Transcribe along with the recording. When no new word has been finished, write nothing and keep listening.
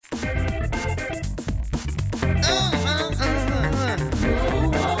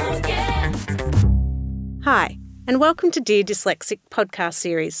Hi, and welcome to Dear Dyslexic podcast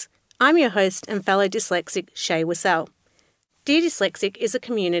series. I'm your host and fellow dyslexic, Shay Wissell. Dear Dyslexic is a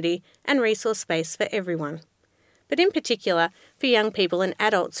community and resource space for everyone, but in particular for young people and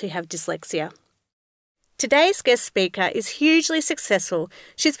adults who have dyslexia. Today's guest speaker is hugely successful.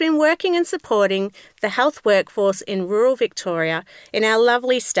 She's been working and supporting the health workforce in rural Victoria in our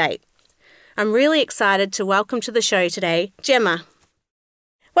lovely state. I'm really excited to welcome to the show today, Gemma.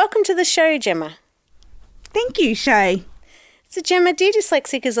 Welcome to the show, Gemma. Thank you, Shay. So Gemma, Dear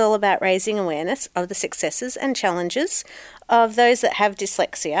Dyslexic is all about raising awareness of the successes and challenges of those that have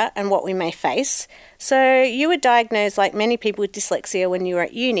dyslexia and what we may face. So you were diagnosed, like many people with dyslexia, when you were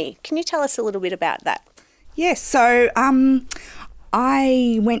at uni. Can you tell us a little bit about that? Yes, so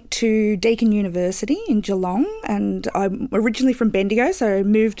I went to Deakin University in Geelong, and I'm originally from Bendigo, so I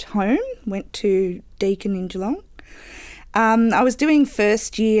moved home, went to Deakin in Geelong. I was doing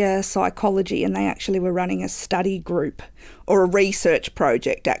first year psychology, and they actually were running a study group or a research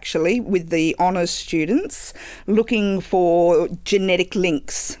project actually with the honours students looking for genetic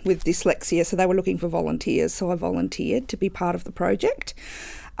links with dyslexia. So they were looking for volunteers, so I volunteered to be part of the project.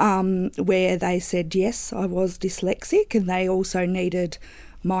 Where they said, yes, I was dyslexic, and they also needed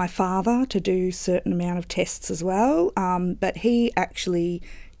my father to do a certain amount of tests as well. But he actually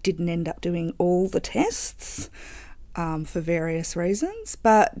didn't end up doing all the tests for various reasons.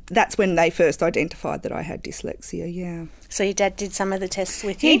 But that's when they first identified that I had dyslexia, yeah. So your dad did some of the tests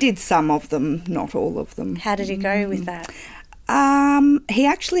with you? He did some of them, not all of them. How did he go with that? He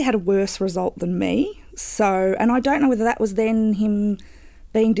actually had a worse result than me. So, and I don't know whether that was then him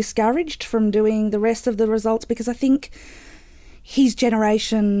being discouraged from doing the rest of the results, because I think his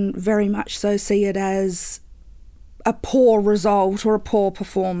generation very much so see it as a poor result or a poor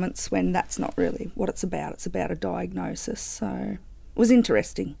performance, when that's not really what it's about. It's about a diagnosis. So it was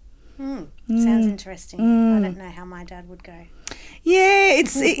interesting. Sounds interesting. I don't know how my dad would go. Yeah,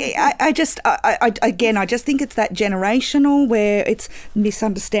 I just think it's that generational where it's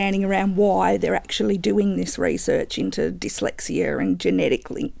misunderstanding around why they're actually doing this research into dyslexia and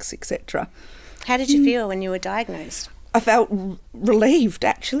genetic links, etc. How did you feel when you were diagnosed? I felt relieved,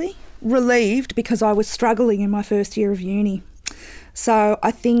 actually. Relieved because I was struggling in my first year of uni. So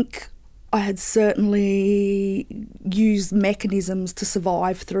I think I had certainly used mechanisms to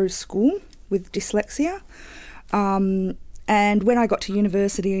survive through school with dyslexia. And when I got to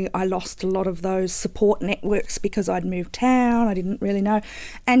university, I lost a lot of those support networks because I'd moved town, I didn't really know.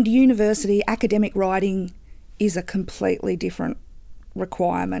 And university, academic writing is a completely different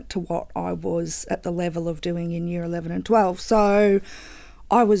requirement to what I was at the level of doing in year 11 and 12. So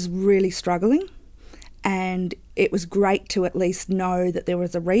I was really struggling, and it was great to at least know that there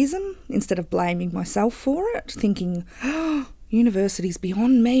was a reason instead of blaming myself for it, thinking, oh, university's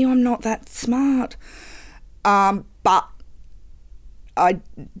beyond me, I'm not that smart. But I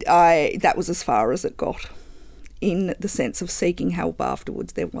that was as far as it got. In the sense of seeking help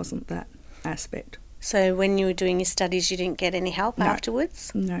afterwards, there wasn't that aspect. So when you were doing your studies, you didn't get any help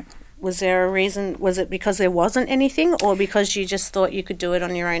afterwards? No. Was there a reason? Was it because there wasn't anything, or because you just thought you could do it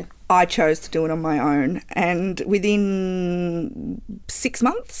on your own? I chose to do it on my own, and within 6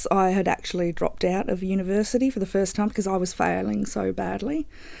 months I had actually dropped out of university for the first time because I was failing so badly.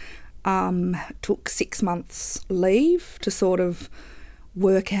 Took 6 months leave to sort of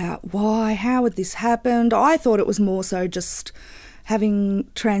work out why, how had this happened. I thought it was more so just having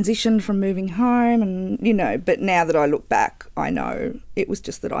transitioned from moving home, and but now that I look back, I know it was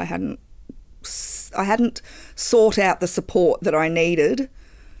just that I hadn't sought out the support that I needed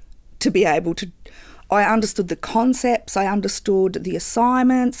to be able to. I understood the concepts, I understood the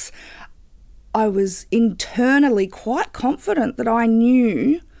assignments. I was internally quite confident that I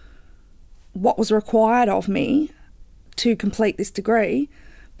knew what was required of me to complete this degree.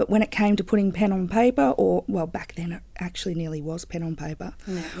 But when it came to putting pen on paper, or, well, back then it actually nearly was pen on paper,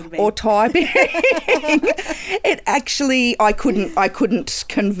 or typing, I couldn't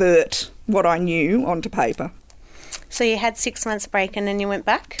convert what I knew onto paper. So you had 6 months break and then you went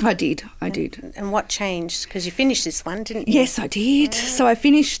back? I did. And what changed? Because you finished this one, didn't you? Yes, I did. So I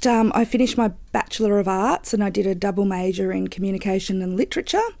finished my Bachelor of Arts, and I did a double major in communication and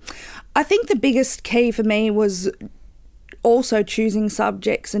literature. I think the biggest key for me was also choosing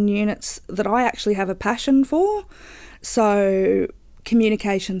subjects and units that I actually have a passion for. So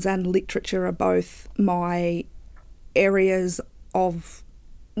communications and literature are both my areas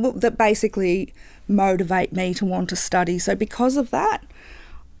that basically motivate me to want to study. So because of that,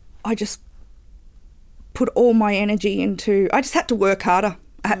 I just put all my energy into, I just had to work harder.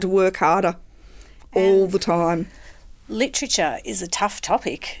 I had to work harder all the time. Literature is a tough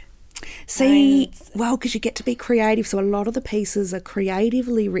topic. See, well, because you get to be creative. So a lot of the pieces are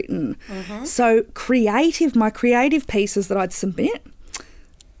creatively written. So my creative pieces that I'd submit,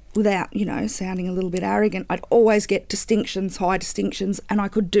 without, sounding a little bit arrogant, I'd always get distinctions, high distinctions, and I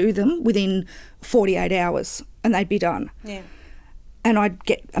could do them within 48 hours and they'd be done. Yeah. And I'd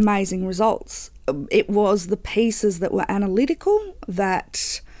get amazing results. It was the pieces that were analytical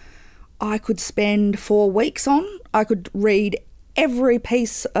that I could spend 4 weeks on. I could read every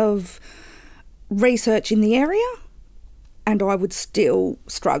piece of research in the area and I would still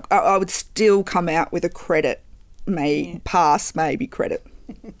struggle. I would still come out with a credit, pass, maybe credit.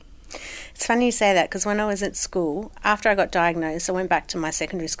 It's funny you say that, because when I was at school, after I got diagnosed, I went back to my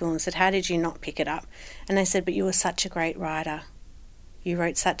secondary school and said, how did you not pick it up? And they said, but you were such a great writer. You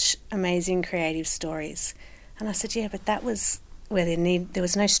wrote such amazing creative stories. And I said, yeah, but that was where there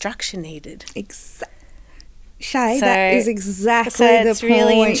was no structure needed. Shay, that is exactly the point. So it's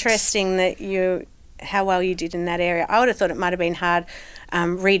really interesting that how well you did in that area. I would have thought it might have been hard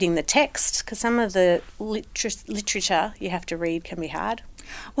reading the text, because some of the literature you have to read can be hard.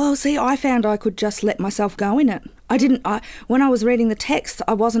 Well, see, I found I could just let myself go in it. When I was reading the text,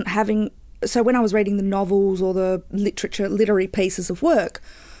 I wasn't having... So when I was reading the novels or the literary pieces of work,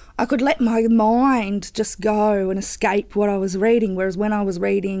 I could let my mind just go and escape what I was reading, whereas when I was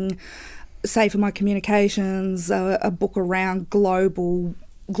reading, say, for my communications, a book around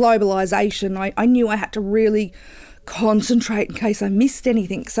globalisation, I knew I had to really concentrate in case I missed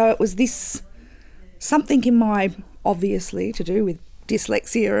anything. So it was something in my, obviously, to do with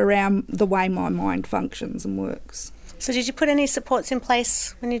dyslexia around the way my mind functions and works. So did you put any supports in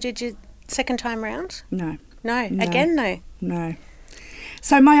place when you did your second time round? No. No? Again, no? No.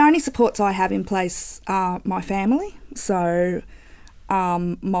 So my only supports I have in place are my family. So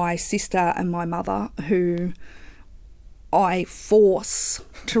my sister and my mother, who I force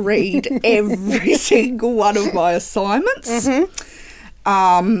to read every single one of my assignments.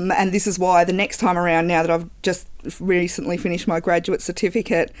 And this is why the next time around, now that I've just recently finished my graduate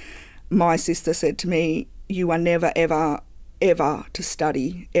certificate, my sister said to me, you are never, ever, ever to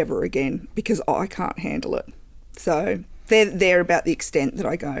study ever again, because I can't handle it. So they're about the extent that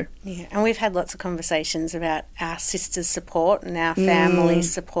I go. Yeah, and we've had lots of conversations about our sisters' support and our family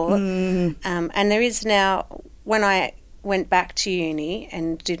support. And there is now, when I went back to uni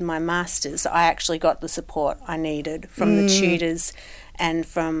and did my masters, I actually got the support I needed from the tutors and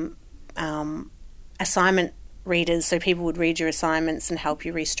from assignment readers, so people would read your assignments and help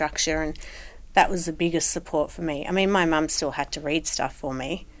you restructure, and that was the biggest support for me. I mean, my mum still had to read stuff for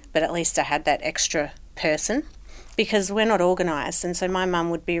me, but at least I had that extra person, because we're not organised, and so my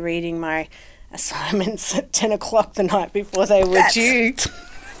mum would be reading my assignments at 10 o'clock the night before they were due.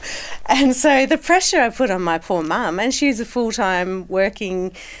 And so the pressure I put on my poor mum, and she's a full-time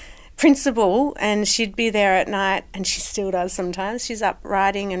working principal, and she'd be there at night, and she still does sometimes. She's up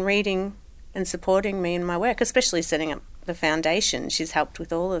writing and reading and supporting me in my work, especially setting up the foundation. She's helped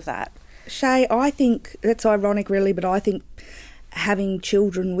with all of that. Shay, I think that's ironic really, but I think having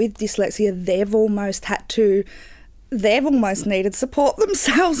children with dyslexia, they've almost needed support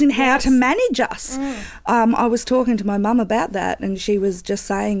themselves in how to manage us. I was talking to my mum about that, and she was just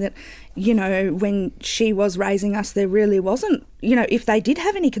saying that, when she was raising us, there really wasn't, if they did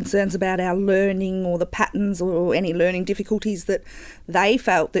have any concerns about our learning or the patterns or any learning difficulties that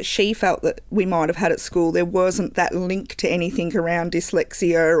she felt that we might have had at school, there wasn't that link to anything around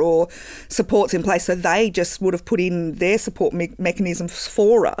dyslexia or supports in place. So they just would have put in their support mechanisms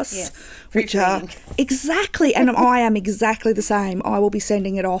for us, which are exactly, and I am exactly the same. I will be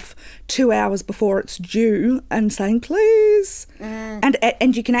sending it off 2 hours before it's due and saying, please.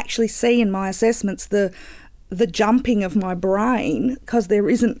 And you can actually see in my assessments the jumping of my brain because there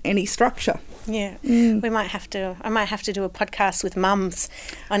isn't any structure. Yeah, I might have to do a podcast with mums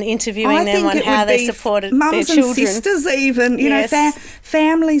on interviewing them on how they supported their children. Mums and sisters even,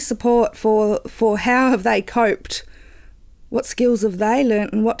 family support for how have they coped, what skills have they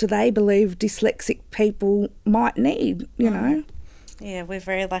learnt, and what do they believe dyslexic people might need, Yeah, we're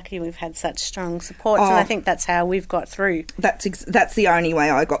very lucky we've had such strong supports, and I think that's how we've got through. That's the only way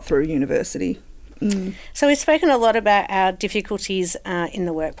I got through university. So we've spoken a lot about our difficulties in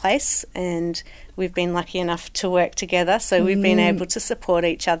the workplace, and we've been lucky enough to work together, so we've been able to support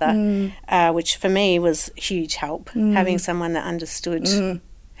each other, which for me was huge help, having someone that understood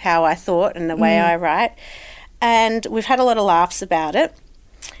how I thought and the way I write. And we've had a lot of laughs about it.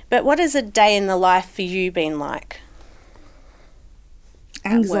 But what has a day in the life for you been like?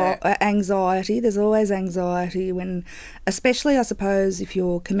 Anxiety. There's always anxiety when, especially I suppose if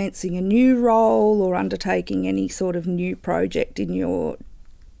you're commencing a new role or undertaking any sort of new project in your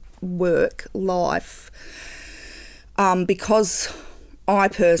work life, because I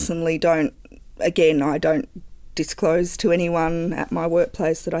personally don't disclose to anyone at my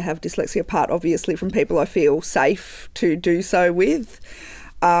workplace that I have dyslexia, apart obviously from people I feel safe to do so with.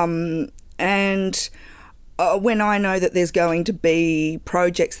 And when I know that there's going to be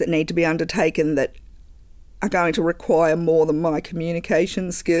projects that need to be undertaken that are going to require more than my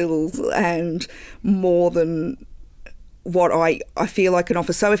communication skills and more than what I feel I can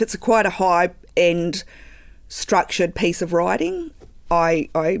offer. So if it's quite a high-end structured piece of writing, I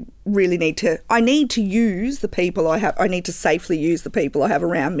really need to use the people I have. I need to safely use the people I have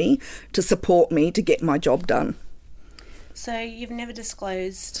around me to support me to get my job done. So you've never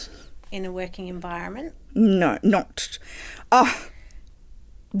disclosed in a working environment? No, not.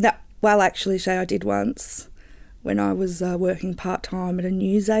 No. Well, actually, Shay, I did once when I was working part-time at a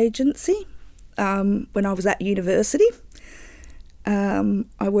news agency when I was at university.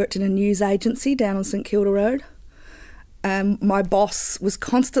 I worked in a news agency down on St Kilda Road. My boss was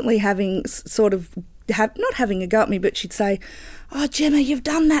constantly not having a go at me, but she'd say, "Oh, Gemma, you've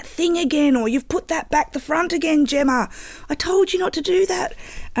done that thing again, or you've put that back the front again, Gemma. I told you not to do that."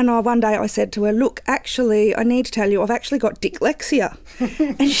 And one day I said to her, "Look, actually, I need to tell you, I've actually got dyslexia."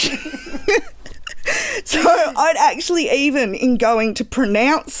 So I'd actually, even in going to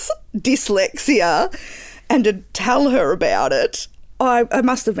pronounce dyslexia and to tell her about it, I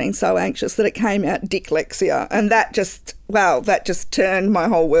must have been so anxious that it came out dyslexia, and that just turned my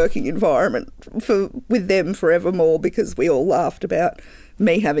whole working environment with them forevermore, because we all laughed about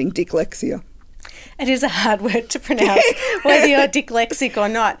me having dyslexia. It is a hard word to pronounce, whether you're dyslexic or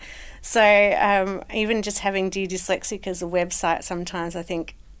not. So even just having Dear Dyslexic as a website, sometimes I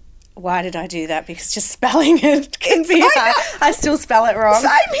think, why did I do that? Because just spelling it can be hard. I still spell it wrong.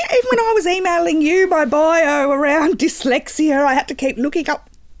 Same here. Even when I was emailing you my bio around dyslexia, I had to keep looking up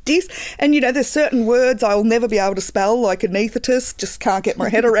and there's certain words I'll never be able to spell, like anaesthetist, just can't get my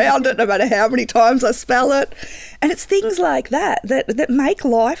head around it no matter how many times I spell it. And it's things like that make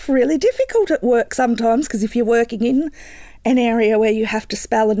life really difficult at work sometimes, because if you're working in an area where you have to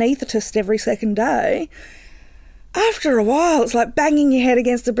spell anaesthetist every second day, after a while it's like banging your head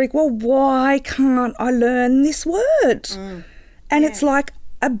against a brick. Well, why can't I learn this word? And it's like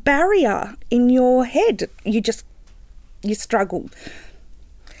a barrier in your head. You struggle.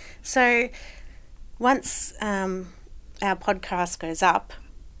 So once our podcast goes up,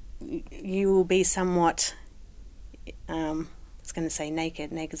 you will be somewhat, I was going to say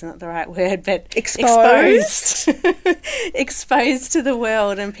naked. Naked's not the right word, but exposed. Exposed to the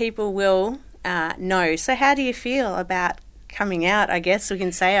world, and people will know. So how do you feel about coming out? I guess we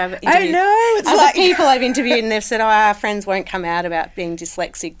can say I've interviewed other people I've interviewed, and they've said, our friends won't come out about being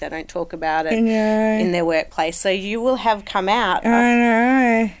dyslexic. They don't talk about it in their workplace. So you will have come out. I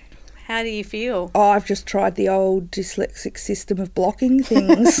know. How do you feel? Oh, I've just tried the old dyslexic system of blocking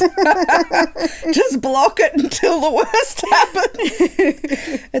things. Just block it until the worst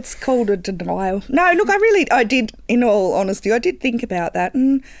happens. It's called a denial. No, look, I did, in all honesty, I did think about that.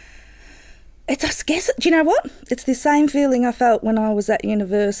 And I guess, do you know what? It's the same feeling I felt when I was at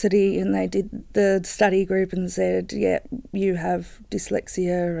university and they did the study group and said, yeah, you have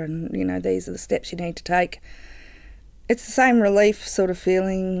dyslexia and, these are the steps you need to take. It's the same relief sort of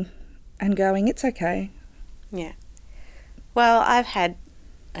feeling and going, it's okay. Yeah. Well, I've had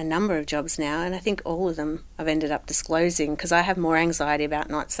a number of jobs now, and I think all of them I've ended up disclosing, because I have more anxiety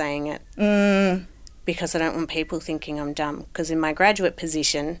about not saying it because I don't want people thinking I'm dumb. Because in my graduate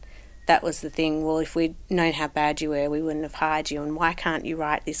position, that was the thing. Well, if we'd known how bad you were, we wouldn't have hired you, and why can't you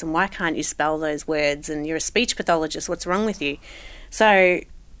write this, and why can't you spell those words, and you're a speech pathologist, what's wrong with you? So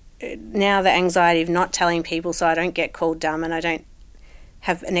now the anxiety of not telling people so I don't get called dumb and I don't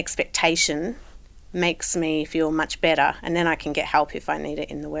have an expectation makes me feel much better, and then I can get help if I need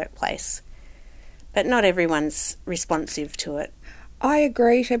it in the workplace. But not everyone's responsive to it. I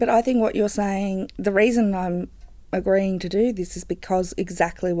agree, Shay, but I think what you're saying, the reason I'm agreeing to do this is because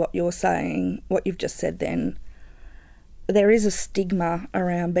exactly what you're saying, what you've just said then, there is a stigma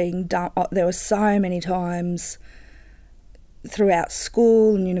around being dumb. There were so many times throughout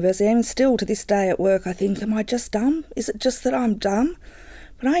school and university, and still to this day at work, I think, am I just dumb? Is it just that I'm dumb?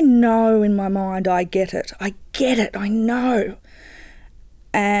 But I know in my mind I get it. I know.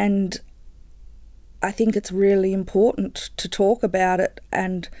 And I think it's really important to talk about it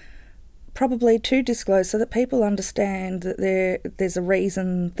and probably to disclose so that people understand that there's a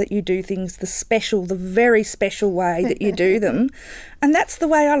reason that you do things the very special way that you do them. And that's the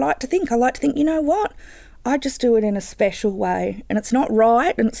way I like to think. I like to think, you know what? I just do it in a special way, and it's not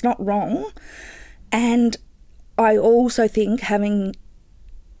right and it's not wrong. And I also think having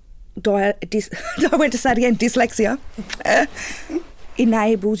I went to say it again, dyslexia,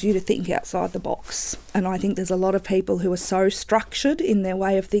 enables you to think outside the box. And I think there's a lot of people who are so structured in their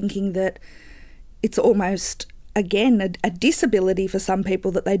way of thinking that it's almost, again, a disability for some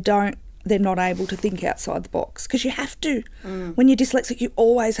people that they're not able to think outside the box, because you have to. When you're dyslexic, you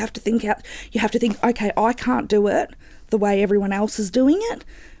always have to think out. You have to think, okay, I can't do it the way everyone else is doing it.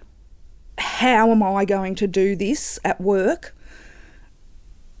 How am I going to do this at work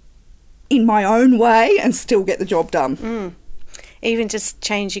in my own way and still get the job done? Even just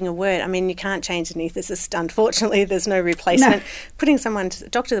changing a word. I mean, you can't change an anaesthetist. Unfortunately, there's no replacement. No.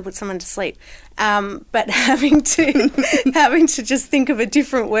 Doctor that puts someone to sleep. But having to just think of a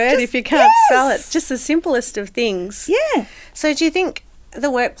different word if you can't spell it. Just the simplest of things. Yeah. So do you think the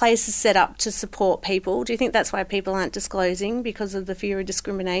workplace is set up to support people? Do you think that's why people aren't disclosing, because of the fear of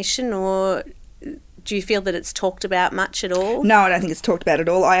discrimination, or do you feel that it's talked about much at all? No, I don't think it's talked about at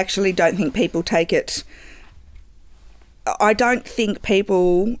all. I actually don't think people take it... I don't think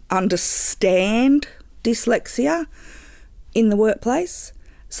people understand dyslexia in the workplace,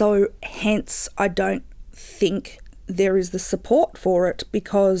 so hence I don't think there is the support for it,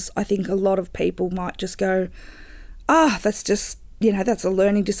 because I think a lot of people might just go, that's just, that's a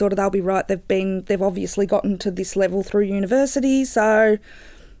learning disorder, they'll be right, they've obviously gotten to this level through university, so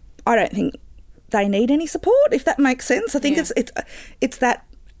I don't think they need any support, if that makes sense. I think it's that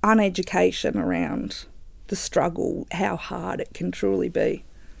uneducation around the struggle, how hard it can truly be.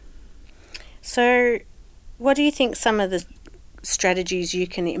 So what do you think some of the strategies you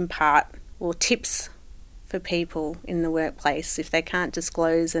can impart, or tips for people in the workplace if they can't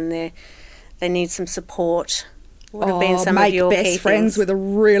disclose and they need some support? What have been some of your make best friends with a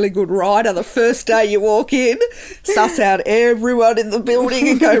really good writer the first day you walk in, suss out everyone in the building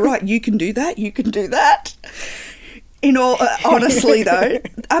and go, right, you can do that, you can do that. In all, honestly though,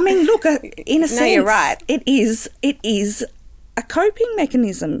 I mean, look, in a sense, you're right. It is a coping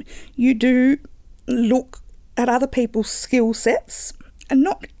mechanism. You do look at other people's skill sets and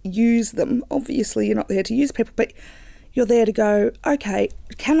not use them. Obviously, you're not there to use people, but you're there to go, okay,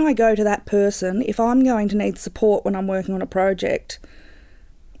 can I go to that person if I'm going to need support when I'm working on a project?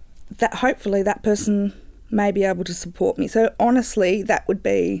 That hopefully that person may be able to support me. So honestly, that would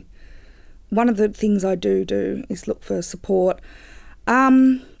be one of the things I do is look for support.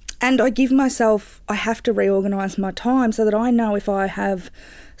 And I have to reorganise my time so that I know if I have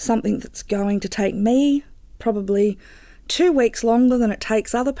something that's going to take me probably 2 weeks longer than it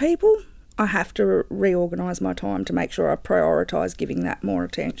takes other people, I have to reorganise my time to make sure I prioritise giving that more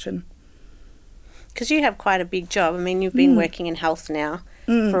attention. Because you have quite a big job. I mean, you've been working in health now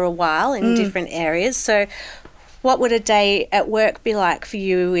for a while in different areas. So what would a day at work be like for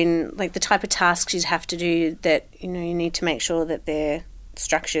you, in like the type of tasks you'd have to do that, you need to make sure that they're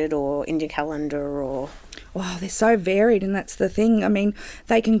structured or in your calendar? Or Wow, they're so varied, and that's the thing. I mean,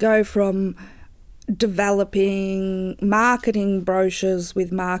 they can go from developing marketing brochures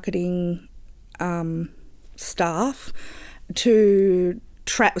with marketing staff to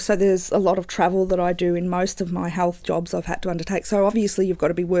so there's a lot of travel that I do in most of my health jobs I've had to undertake. So obviously you've got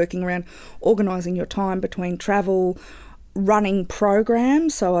to be working around organising your time between travel, running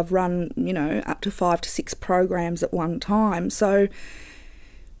programs. So I've run, up to 5 to 6 programs at one time. So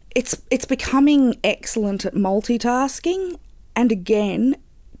it's becoming excellent at multitasking. And again,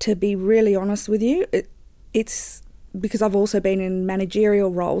 to be really honest with you, it's because I've also been in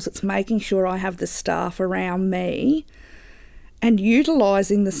managerial roles, it's making sure I have the staff around me and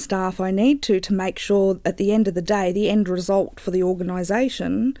utilising the staff I need to make sure at the end of the day, the end result for the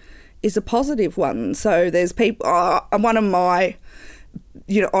organisation is a positive one. So there's people, one of my,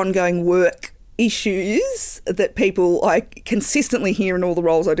 ongoing work issues that people I consistently hear in all the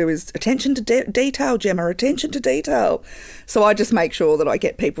roles I do is attention to detail, Gemma, attention to detail. So I just make sure that I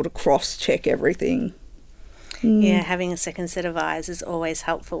get people to cross-check everything. Yeah, having a second set of eyes is always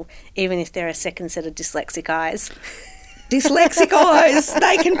helpful, even if they're a second set of dyslexic eyes. Dyslexic eyes,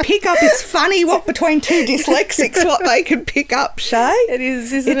 they can pick up. It's funny what between two dyslexics what they can pick up, Shay. It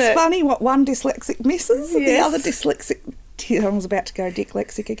is, isn't it? It's funny what one dyslexic misses and Yes. the other dyslexic... I was about to go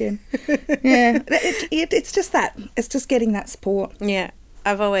dyslexic again. Yeah, it's just that. It's just getting that support. Yeah.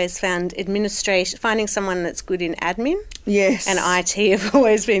 I've always found finding someone that's good in admin Yes. and IT have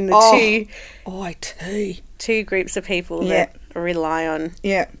always been the IT. two groups of people that I rely on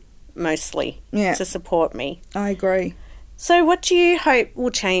mostly to support me. I agree. So what do you hope will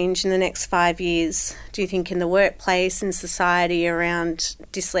change in the next 5 years, do you think, in the workplace and society around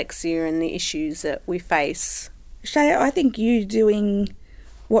dyslexia and the issues that we face? Shay, I think you doing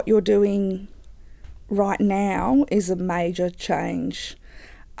what you're doing right now is a major change.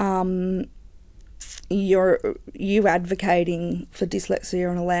 you advocating for dyslexia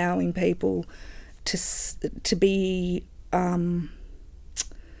and allowing people to be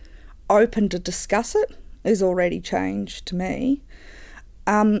open to discuss it is already change to me.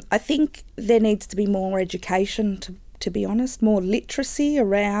 I think there needs to be more education, to be honest, more literacy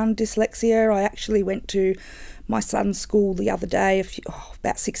around dyslexia. I actually went to my son's school the other day,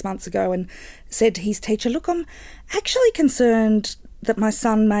 about 6 months ago, and said to his teacher, look, I'm actually concerned that my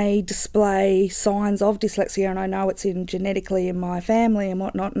son may display signs of dyslexia, and I know it's genetically in my family and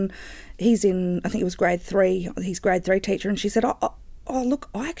whatnot, and he's in, I think it was grade 3, he's grade 3 teacher, and she said, oh, look,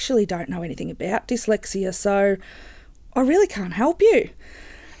 I actually don't know anything about dyslexia, so I really can't help you.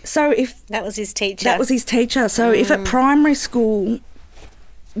 So if... That was his teacher. That was his teacher. So if at primary school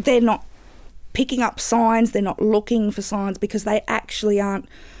they're not picking up signs, they're not looking for signs because they actually aren't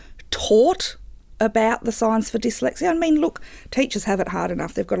taught about the signs for dyslexia. I mean, look, teachers have it hard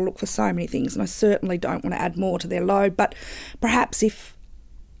enough. They've got to look for so many things, and I certainly don't want to add more to their load. But perhaps if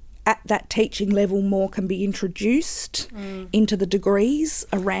at that teaching level more can be introduced into the degrees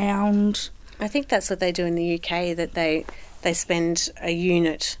around... I think that's what they do in the UK, that they spend a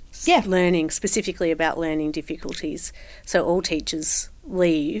unit learning specifically about learning difficulties. So all teachers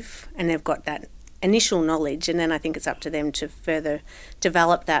leave and they've got that initial knowledge, and then I think it's up to them to further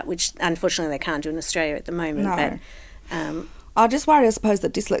develop that, which unfortunately they can't do in Australia at the moment. No. But I just worry, I suppose,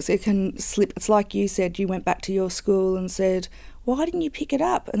 that dyslexia can slip. It's like you said, you went back to your school and said, why didn't you pick it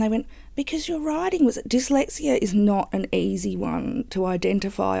up? And they went, because your writing was... Dyslexia is not an easy one to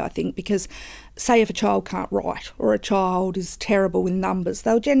identify, I think, because say if a child can't write or a child is terrible with numbers,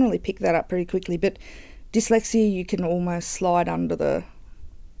 they'll generally pick that up pretty quickly. But dyslexia, you can almost slide under the...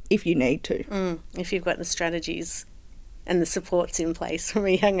 if you need to. If you've got the strategies and the supports in place from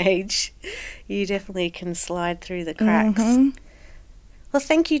a young age, you definitely can slide through the cracks. Well,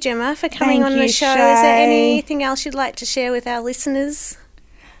 thank you, Gemma, for coming on the show. Shay. Is there anything else you'd like to share with our listeners?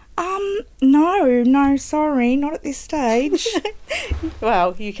 No, sorry, not at this stage.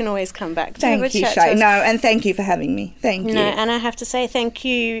 Well, you can always come back to Thank have a you, chat Shay. to us. No, and thank you for having me. Thank you. No, and I have to say thank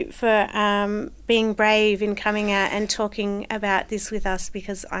you for being brave in coming out and talking about this with us,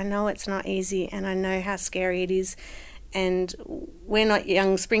 because I know it's not easy and I know how scary it is. And we're not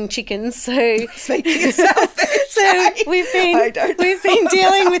young spring chickens, so Speak for yourself there, Shay. we've been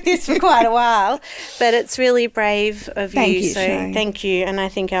dealing with this for quite a while. But it's really brave of Thank you, so Shay. thank you. And I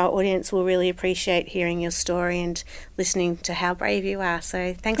think our audience will really appreciate hearing your story and listening to how brave you are.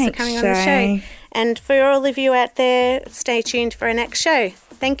 So thanks for coming on the Shay. show. And for all of you out there, stay tuned for our next show.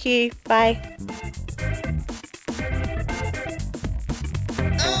 Thank you. Bye.